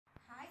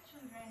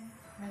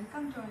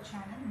welcome to our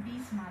channel Be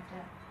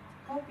Smarter.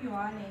 Hope you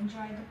all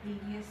enjoyed the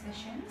previous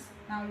sessions.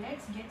 Now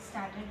let's get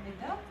started with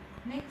the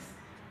next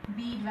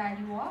bead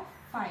value of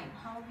 5.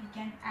 How we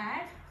can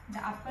add the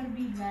upper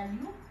bead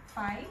value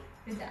 5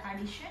 with the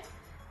addition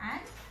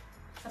and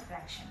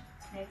subtraction.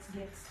 Let's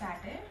get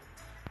started.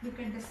 Look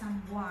at the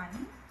sum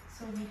 1.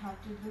 So we have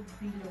to look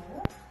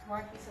below.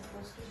 What we're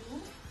supposed to do?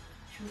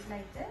 Shoot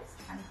like this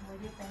and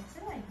hold your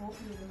pencil. I hope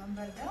you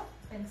remember the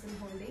pencil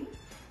holding.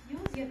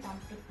 Use your thumb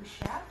to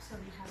push up. So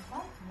we have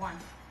got 1.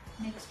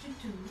 Next to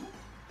 2.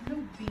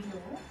 Look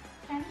below.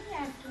 Can we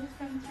add 2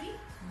 from 3?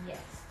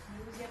 Yes.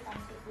 Use your thumb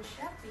to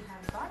push up. We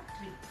have got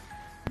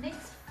 3.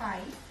 Next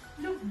 5.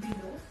 Look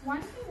below.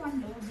 Only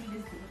one lower bead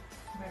is there.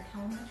 But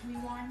how much we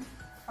want?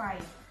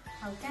 5.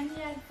 How can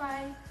we add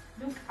 5?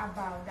 Look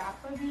above. The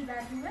upper bead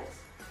value is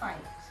 5.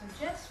 So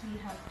just we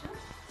have to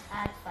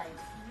add 5.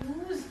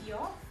 Use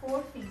your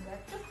forefinger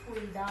to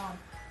pull down.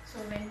 So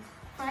when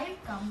 5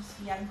 comes,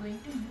 we are going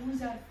to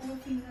use our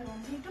forefinger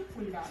only to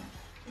pull down.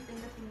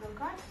 Keeping the finger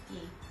got 8.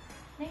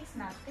 Next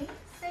nothing,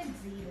 set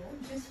 0.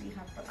 Just we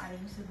have to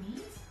arrange the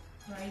beads.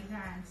 Write the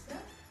answer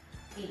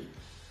 8.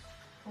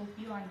 Hope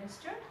you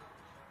understood.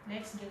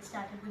 Let's get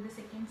started with the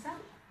second sum.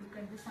 Look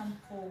at the sum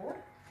 4.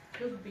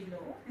 Look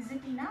below. Is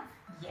it enough?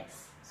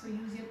 Yes. So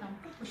use your thumb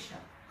to push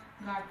up.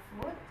 Got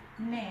 4.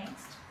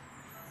 Next,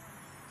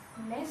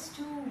 less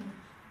 2.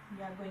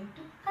 We are going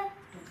to cut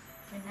 2.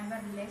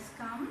 Whenever less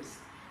comes,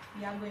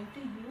 we are going to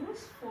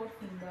use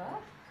forefinger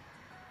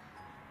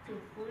to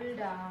pull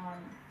down.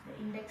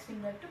 The index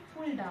finger to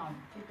pull down.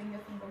 Keeping the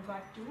finger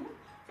got 2.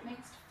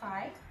 Next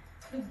 5.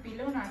 Look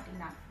below, not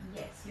enough.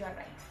 Yes, you are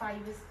right.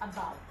 5 is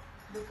above.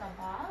 Look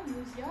above.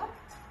 Use your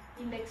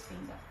index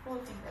finger,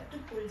 forefinger to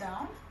pull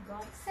down.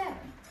 Got 7.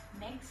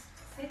 Next,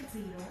 set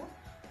 0.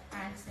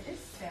 Answer is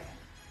 7.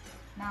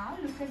 Now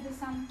look at the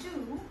sum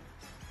 2.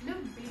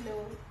 Look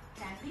below.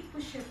 Can we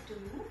push up 2?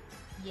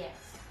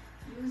 Yes.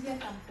 Use your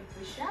thumb to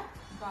push up.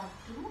 Got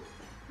 2.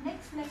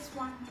 Next, less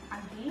 1.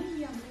 Again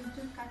we are going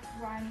to cut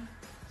 1.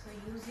 So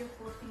use your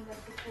forefinger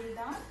to pull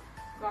down.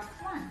 Got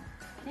 1.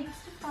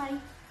 Next 5.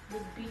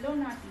 Look below,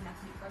 not enough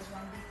because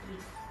only 3.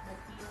 But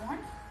we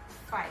want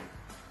 5.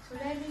 So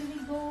where will we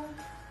go?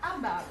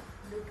 Above.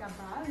 Look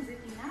above. Is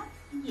it enough?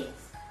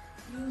 Yes.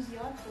 Use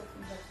your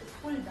forefinger to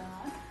pull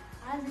down.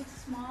 As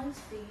it's small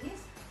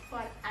space,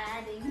 for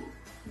adding,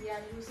 we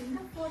are using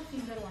the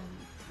forefinger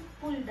only.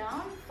 Pull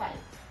down 5.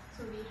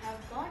 So we have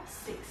got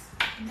 6.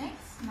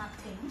 Next,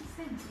 nothing.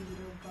 Set 0.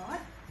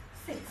 Got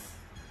 6.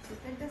 Look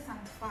at the sum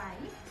 5.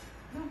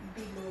 Look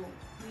below.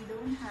 We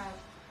don't have.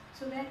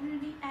 So where will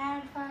we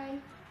add 5?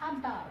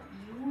 Above.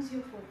 Use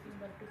your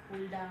forefinger to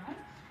pull down.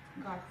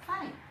 Got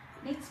 5.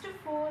 Next to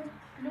 4.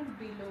 Look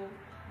below.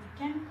 We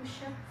can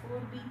push up 4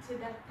 beads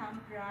with our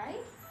thumb,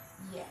 right?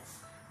 Yes.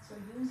 So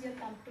use your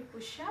thumb to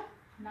push up.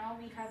 Now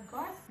we have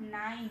got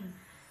 9.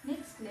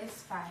 Next,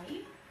 less 5.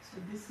 So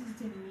this is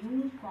the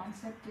new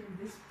concept in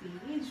this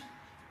page.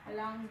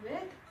 Along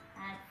with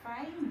add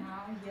 5.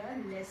 Now here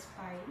less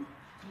 5.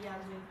 We are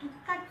going to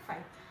cut 5.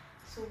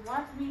 So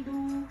what we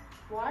do,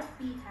 what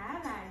we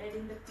have added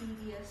in the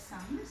previous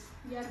sums,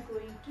 we are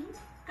going to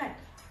cut.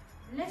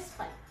 Less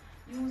 5.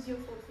 Use your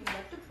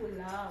forefinger to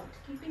pull out.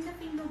 Keeping the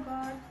finger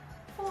got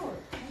 4.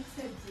 Next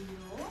set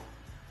 0.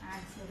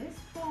 Answer is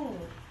 4.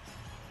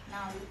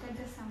 Now look at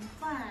the sum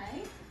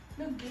 5.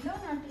 Look below,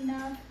 not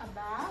enough.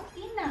 Above,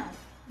 enough.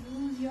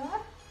 Use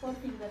your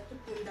forefinger to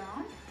pull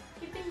down.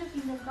 Keeping the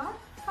finger got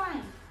 5.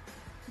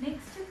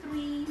 Next to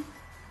 3.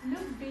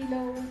 Look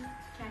below.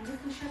 Can you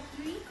push up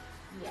 3?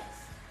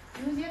 Yes.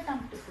 Use your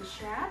thumb to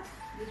push up.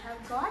 We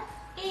have got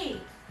 8.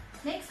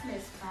 Next,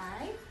 less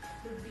 5.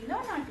 Look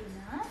below, not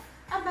enough.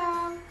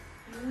 Above.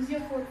 Use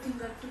your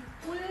forefinger to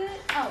pull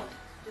out.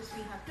 Just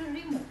we have to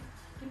remove.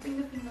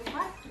 Keeping the finger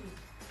got 3.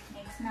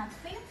 Next,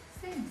 nothing.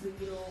 Set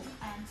 0.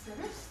 Answer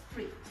is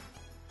 3.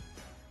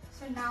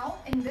 So now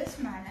in this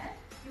manner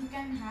you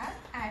can have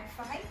add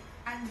 5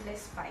 and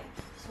less 5.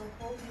 So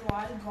hope you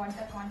all got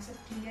the concept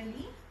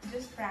clearly.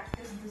 Just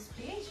practice this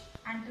page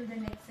until the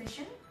next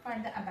session for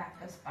the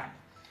abacus part.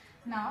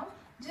 Now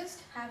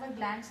just have a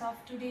glance of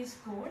today's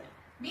code.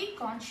 Be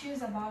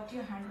conscious about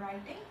your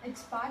handwriting.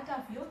 It's part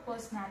of your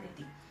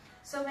personality.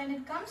 So when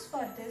it comes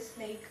for this,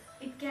 like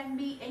it can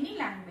be any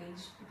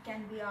language. It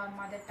can be our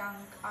mother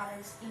tongue or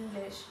else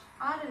English,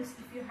 or else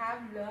if you have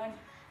learned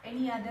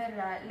any other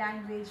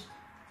language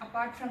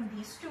apart from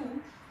these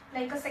two,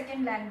 like a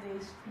second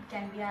language, it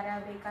can be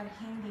Arabic or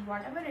Hindi,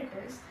 whatever it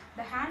is,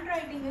 the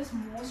handwriting is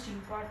most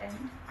important,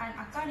 and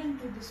according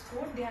to this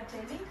code they are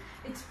telling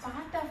it's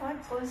part of our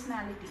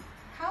personality.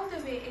 How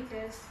the way it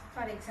is,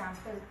 for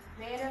example,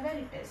 wherever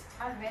it is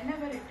or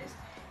whenever it is,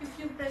 if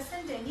you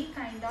present any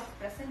kind of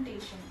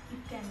presentation,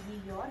 it can be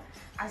your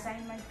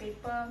assignment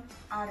paper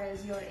or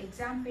as your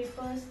exam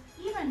papers,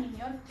 even in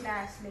your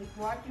class, like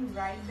what you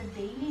write the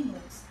daily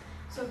notes.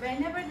 So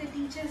whenever the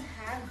teachers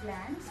have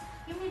glance,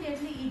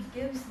 immediately it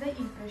gives the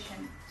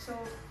impression. So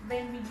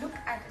when we look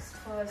at it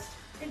first,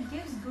 it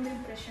gives good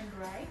impression,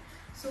 right?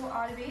 So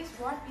always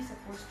what we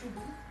supposed to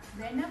do,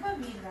 whenever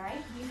we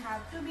write, we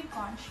have to be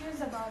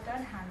conscious about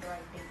our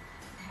handwriting.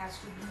 It has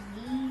to be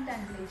neat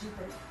and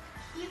legible.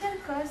 Either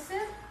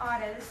cursive or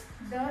else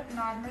the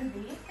normal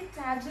way, it's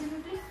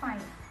absolutely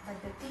fine.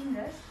 But the thing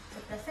is,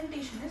 the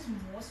presentation is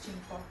most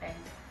important.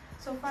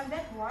 So for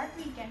that, what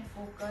we can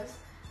focus,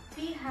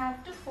 we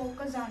have to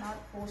focus on our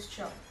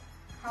posture.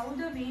 How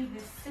the way we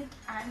sit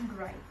and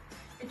write.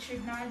 It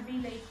should not be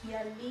like we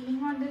are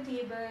leaning on the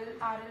table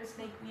or else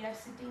like we are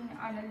sitting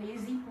on a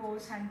lazy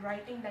pose and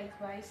writing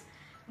likewise.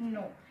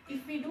 No.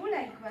 If we do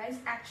likewise,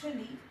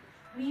 actually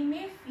we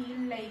may feel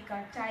like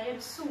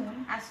tired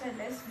soon, as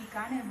well as we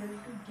can't able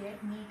to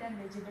get neat and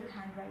legible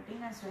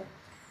handwriting as well.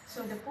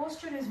 So the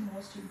posture is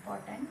most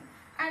important,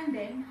 and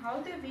then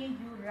how the way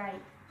you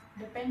write,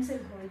 the pencil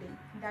holding,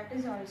 that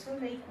is also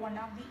like one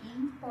of the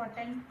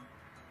important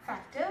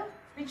factor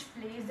which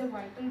plays the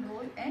vital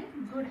role in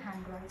good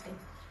handwriting.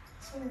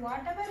 So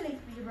whatever like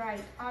we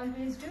write,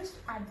 always just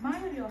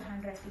admire your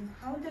handwriting,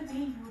 how the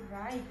way you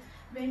write.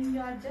 When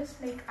you are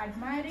just like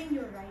admiring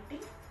your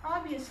writing,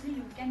 obviously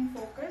you can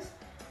focus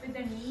with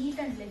a neat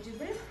and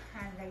legible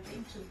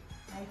handwriting too.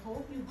 I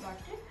hope you got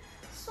it.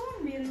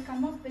 Soon we will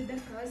come up with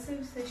the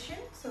cursive session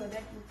so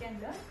that you can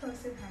learn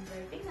cursive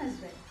handwriting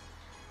as well.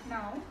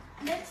 Now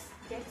let's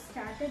get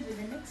started with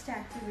the next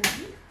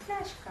activity,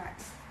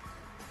 flashcards.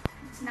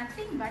 It's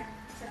nothing but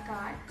it's a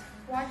card.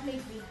 What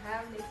like we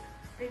have like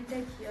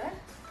printed here,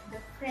 the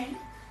front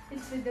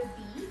it's with the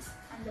beads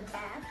and the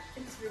back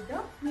it's with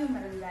the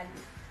numeral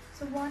value.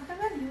 So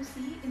whatever you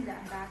see in the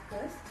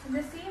abacus, in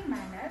the same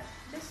manner,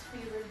 just we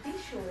will be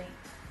showing.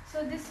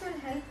 So this will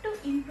help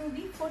to improve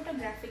the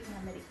photographic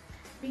memory,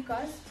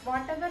 because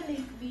whatever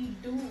like we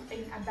do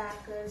in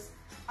abacus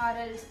or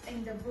else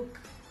in the book,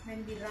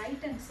 when we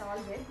write and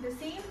solve it, the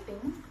same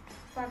thing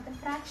for the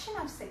fraction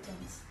of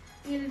seconds,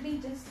 you will be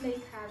just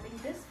like having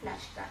this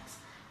flashcards.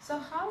 So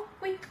how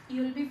quick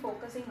you will be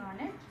focusing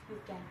on it,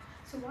 you can.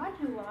 So what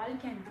you all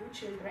can do,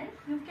 children,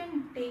 you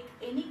can take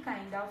any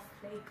kind of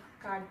like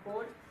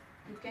cardboard,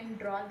 you can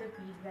draw the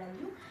bead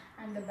value,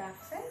 and the back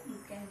side you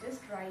can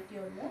just write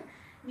your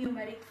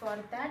numeric for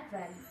that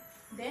value.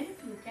 Then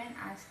you can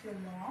ask your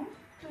mom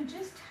to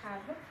just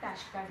have a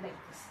flashcard like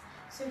this.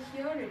 So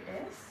here it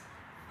is.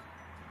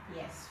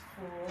 Yes,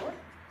 4,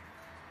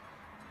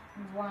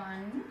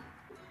 1,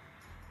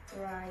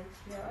 right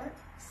here,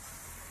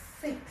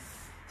 6,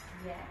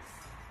 yes,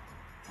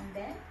 and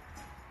then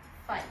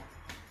 5.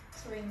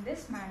 So in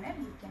this manner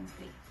you can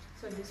play.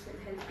 So this will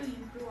help to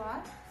improve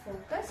our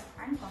focus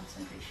and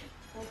concentration.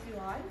 Hope you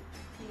all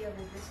clear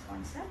with this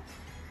concept.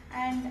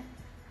 And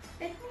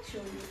let me show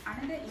you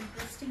another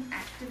interesting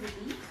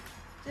activity,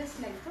 just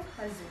like a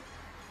puzzle.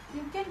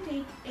 You can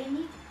take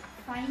any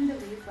find the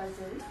way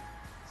puzzle.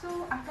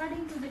 So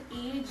according to the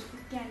age,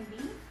 it can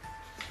be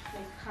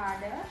like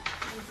harder,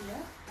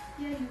 easier.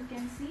 Here you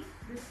can see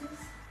this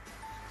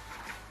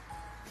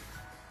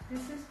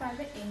is for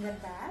the younger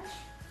batch,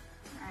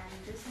 and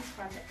this is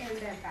for the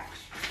elder batch.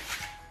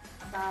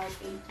 About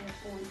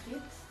 8-year-old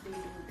kids, they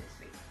do this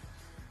way.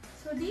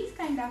 So these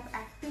kind of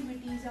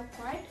activities are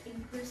quite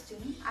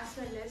interesting, as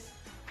well as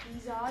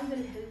these all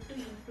will help to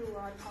improve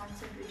our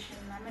concentration,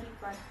 memory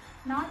part.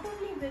 Not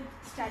only with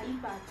study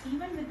part,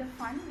 even with the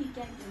fun we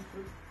can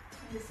improve.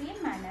 In the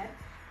same manner,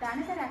 the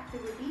another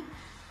activity,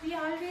 we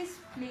always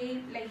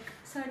play like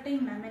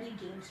certain memory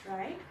games,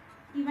 right?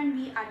 Even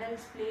we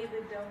adults play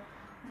with the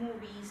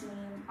movies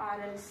name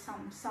or else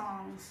some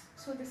songs.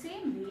 So the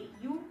same way,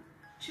 you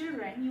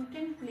children, you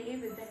can play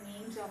with the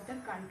names of the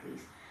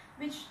countries,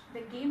 which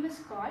the game is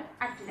called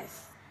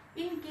Atlas.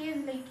 In case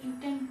like you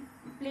can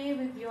play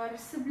with your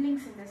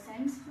siblings, in the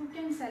sense you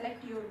can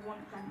select your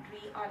own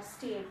country or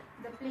state,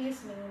 the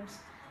place names,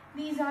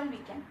 these all we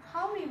can.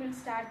 How we will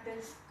start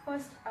this?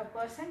 First a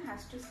person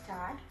has to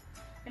start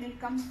when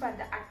it comes for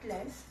the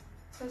Atlas.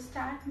 So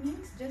start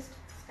means just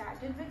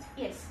started with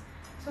S.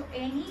 So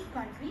any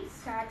country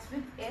starts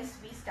with S,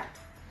 we start.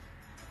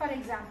 For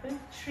example,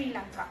 Sri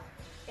Lanka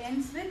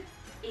ends with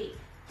A.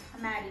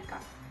 America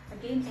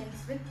again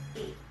ends with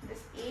A.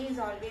 This A is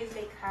always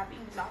like having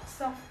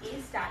lots of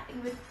A,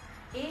 starting with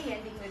A,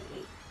 ending with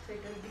A. So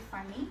it will be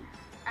funny.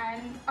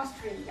 And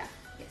Australia,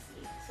 yes,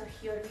 A. So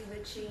here we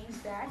will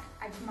change that.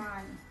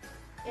 Ajman,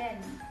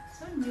 N.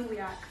 So New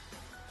York,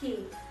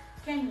 K.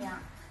 Kenya.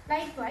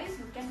 Likewise,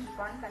 you can keep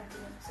on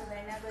continuing. So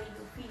whenever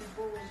you feel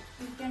bored,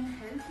 you can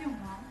help your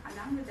mom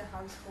along with the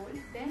household.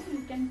 Then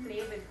you can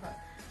play with her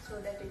so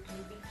that it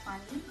will be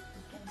funny.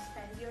 You can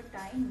spend your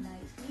time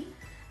nicely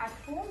at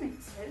home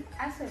itself,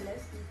 as well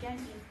as you can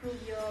improve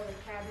your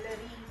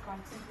vocabulary,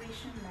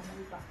 concentration,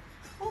 memory power.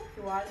 Hope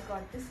you all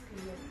got this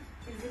clearly.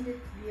 Isn't it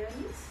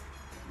really?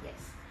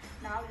 Yes.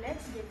 Now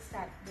let's get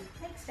started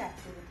with next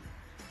activity.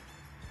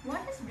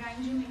 What is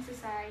brain gym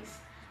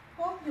exercise?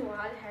 Hope you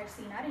all had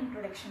seen our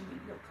introduction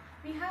video.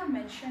 We have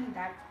mentioned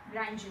that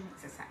brain gym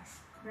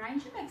exercise. Brain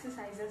gym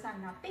exercises are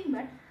nothing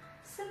but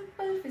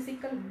simple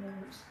physical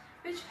moves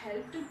which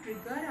help to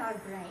trigger our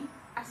brain,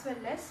 as well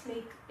as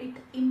like it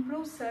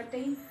improves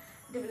certain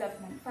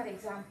development. For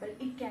example,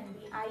 it can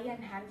be eye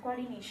and hand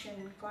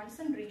coordination,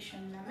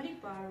 concentration, memory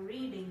power,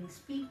 reading,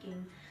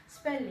 speaking,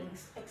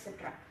 spellings,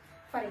 etc.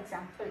 For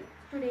example,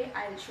 today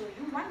I will show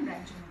you one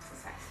branching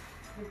exercise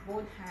with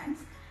both hands.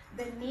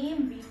 The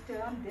name we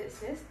term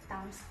this is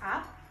thumbs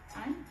up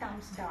and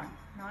thumbs down.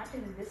 Not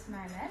in this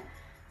manner,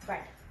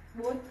 but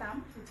both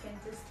thumbs you can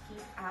just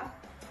keep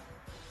up.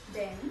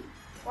 Then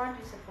what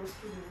you're supposed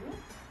to do,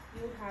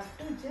 you have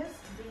to just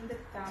bring the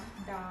thumb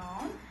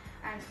down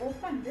and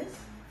open this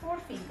 4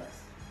 fingers.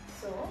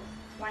 So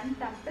one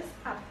thumb is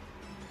up,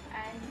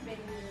 and when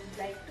you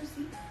like to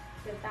see,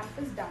 the thumb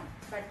is down,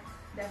 but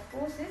the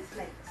pose is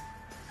like this.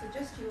 So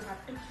just you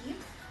have to keep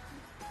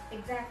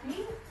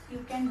exactly,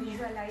 you can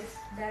visualize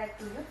direct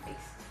to your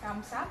face,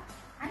 thumbs up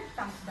and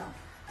thumbs down.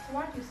 So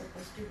what you're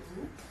supposed to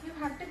do, you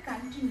have to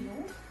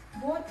continue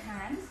both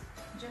hands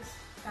just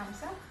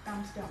thumbs up,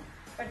 thumbs down.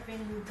 But when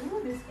you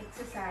do this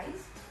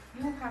exercise,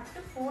 you have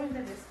to fold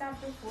the rest of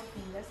the 4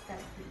 fingers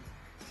correctly.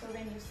 So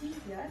when you see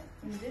here,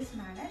 in this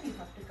manner you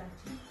have to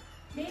continue.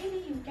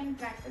 Daily you can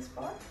practice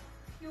for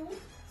few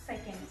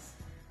seconds.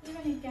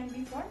 Even it can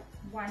be for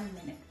 1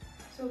 minute.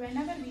 So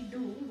whenever we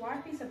do,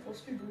 what we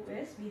supposed to do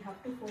is we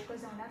have to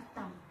focus on our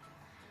thumb.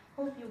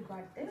 Hope you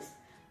got this.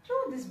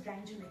 Through this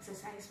branching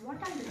exercise, what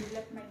are the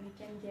development we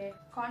can get?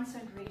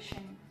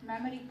 Concentration,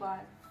 memory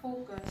power,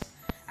 focus,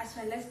 as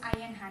well as eye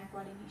and hand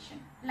coordination.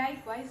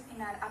 Likewise,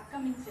 in our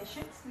upcoming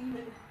sessions, we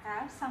will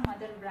have some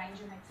other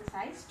branching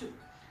exercise too.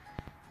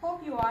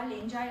 Hope you all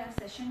enjoy our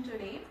session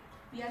today.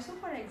 We are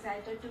super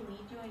excited to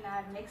meet you in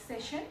our next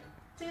session.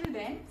 Till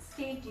then,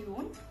 stay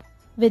tuned.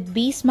 With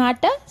Be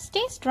Smarter,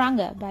 stay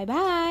stronger. Bye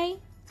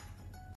bye.